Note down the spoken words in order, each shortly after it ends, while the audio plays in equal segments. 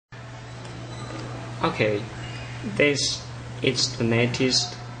Okay, this is the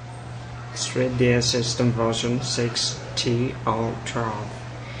latest 3DS system version 6.2.0-12,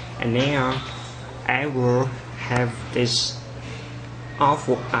 and now I will have this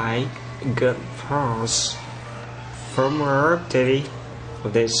R4i good plus firmware update for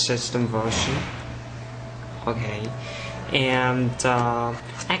this system version. Okay, and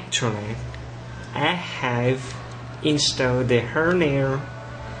actually I have installed the Firmware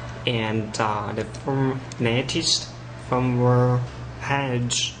and the latest firmware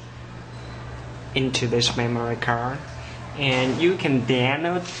patch into this memory card, and you can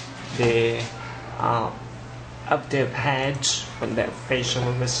download the update patch from the official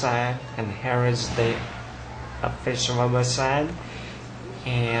website, and here is the official website,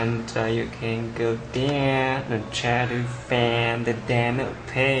 and you can go there and try to find the download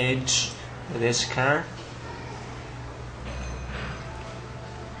page for this card.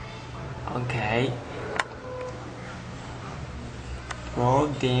 Okay, go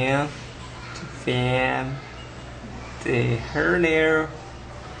down to find the Firmware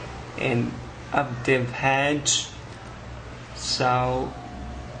and update page. So,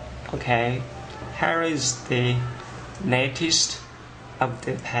 okay, here is the latest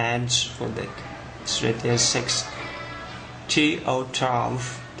update page for the 3DS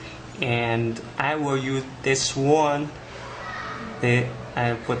 6.2.0-12, and I will use this one.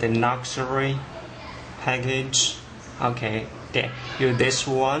 I put the luxury package. Okay, there. Use this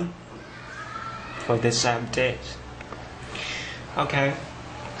one for this update. Okay,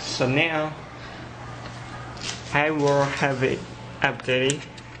 so now I will have it updated.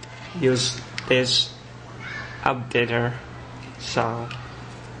 Use this updater. So,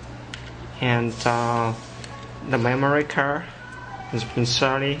 and the memory card has been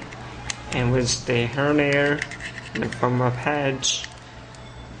sorted, and with the Firmware, the firmware patch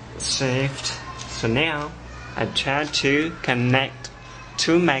saved. So now I try to connect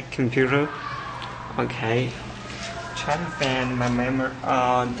to my computer. Okay, try to find my memory,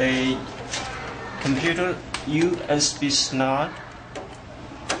 the computer USB slot.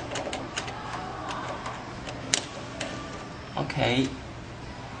 Okay,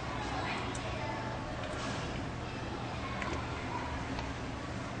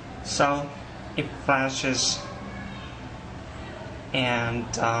 so it flashes, and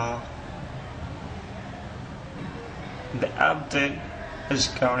the update is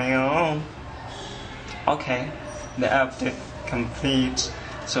going on. Okay, the update complete.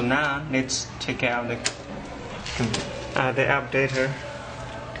 So now let's check out the updater,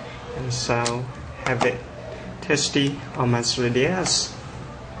 and so have it tested on my 3DS.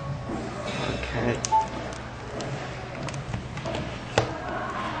 Okay.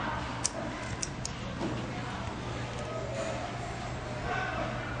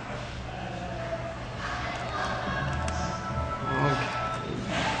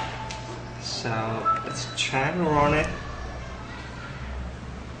 So let's try to run it.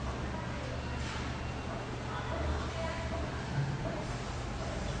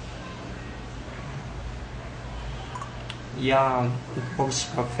 Yeah, it works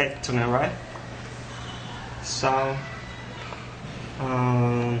perfectly, right? So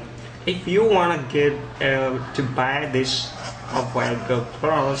if you want to get to buy this R4i Go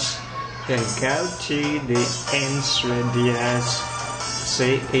Plus, then go to the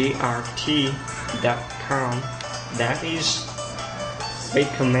n3dscart.com. That is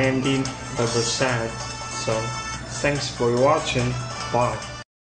recommended by the site. So thanks for watching. Bye.